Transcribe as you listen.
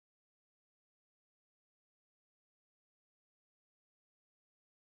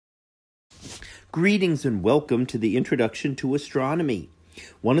Greetings and welcome to the Introduction to Astronomy.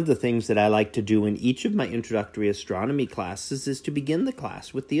 One of the things that I like to do in each of my introductory astronomy classes is to begin the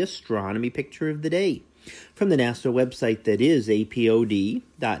class with the astronomy picture of the day from the NASA website that is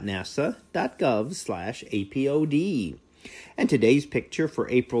apod.nasa.gov/apod. And today's picture for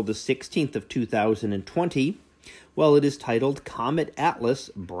April the 16th of 2020, well, it is titled Comet Atlas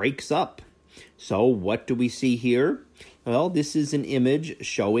Breaks Up. So what do we see here? Well, this is an image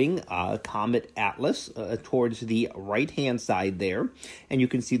showing Comet Atlas towards the right-hand side there. And you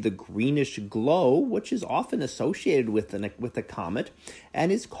can see the greenish glow, which is often associated with a comet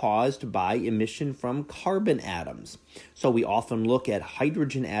and is caused by emission from carbon atoms. So we often look at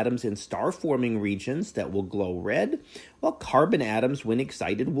hydrogen atoms in star-forming regions that will glow red, while carbon atoms, when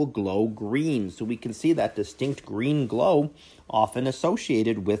excited, will glow green. So we can see that distinct green glow often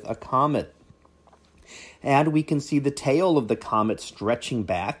associated with a comet. And we can see the tail of the comet stretching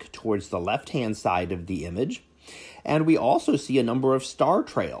back towards the left-hand side of the image. And we also see a number of star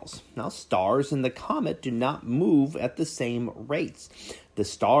trails. Now, stars in the comet do not move at the same rates. The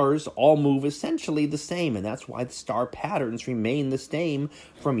stars all move essentially the same, and that's why the star patterns remain the same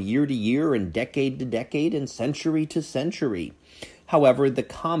from year to year and decade to decade and century to century. However, the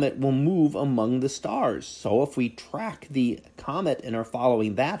comet will move among the stars. So if we track the comet and are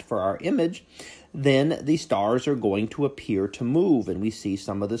following that for our image, then the stars are going to appear to move. And we see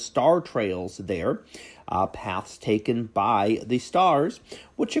some of the star trails there, paths taken by the stars,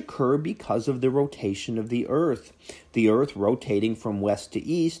 which occur because of the rotation of the Earth. The Earth rotating from west to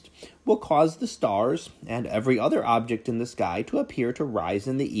east will cause the stars and every other object in the sky to appear to rise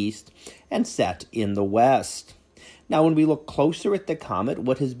in the east and set in the west. Now, when we look closer at the comet,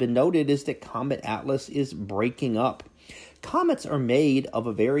 what has been noted is that Comet Atlas is breaking up. Comets are made of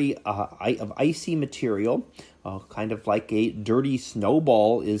a very icy material, kind of like a dirty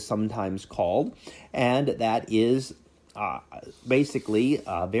snowball is sometimes called, and that is basically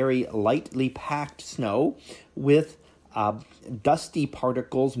very lightly packed snow with dusty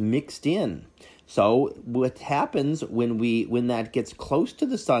particles mixed in. So what happens when that gets close to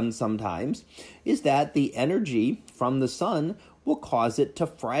the sun sometimes is that the energy from the sun will cause it to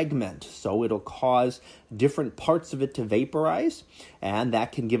fragment. So it'll cause different parts of it to vaporize, and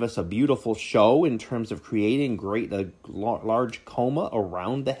that can give us a beautiful show in terms of creating a large coma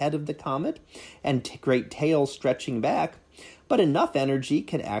around the head of the comet and great tails stretching back. But enough energy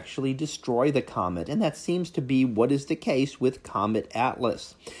can actually destroy the comet, and that seems to be what is the case with Comet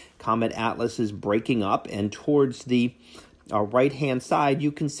Atlas. Comet Atlas is breaking up, and towards the right-hand side,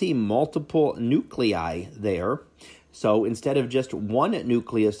 you can see multiple nuclei there. So instead of just one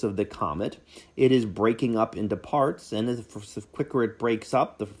nucleus of the comet, it is breaking up into parts, and the quicker it breaks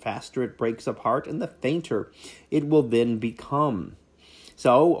up, the faster it breaks apart, and the fainter it will then become.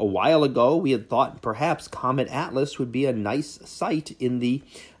 So a while ago, we had thought perhaps Comet Atlas would be a nice sight in the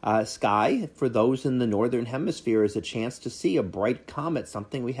sky for those in the northern hemisphere as a chance to see a bright comet,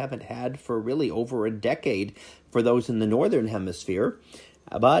 something we haven't had for really over a decade for those in the northern hemisphere.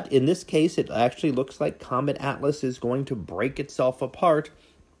 But in this case, it actually looks like Comet Atlas is going to break itself apart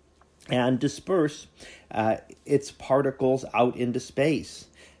and disperse its particles out into space.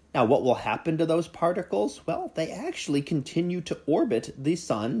 Now, what will happen to those particles? Well, they actually continue to orbit the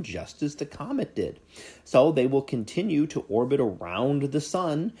sun just as the comet did. So they will continue to orbit around the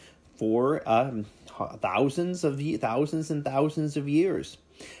sun for thousands and thousands of years.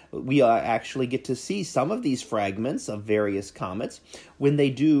 We actually get to see some of these fragments of various comets when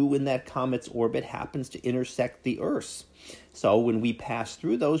that comet's orbit happens to intersect the Earth's. So when we pass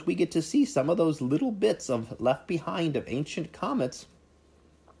through those, we get to see some of those little bits left behind of ancient comets.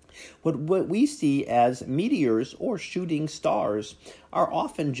 What we see as meteors or shooting stars are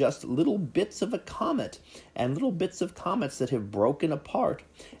often just little bits of a comet and little bits of comets that have broken apart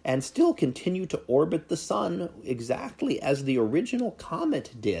and still continue to orbit the sun exactly as the original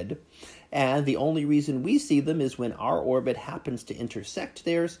comet did. And the only reason we see them is when our orbit happens to intersect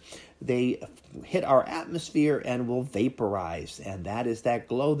theirs, they hit our atmosphere and will vaporize. And that is that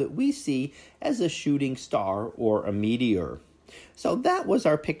glow that we see as a shooting star or a meteor. So that was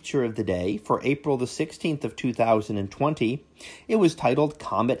our picture of the day for April the 16th of 2020. It was titled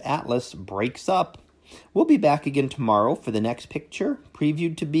Comet Atlas Breaks Up. We'll be back again tomorrow for the next picture,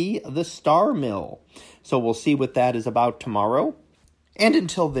 previewed to be the Star Mill. So we'll see what that is about tomorrow. And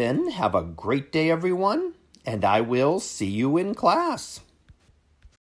until then, have a great day, everyone, and I will see you in class.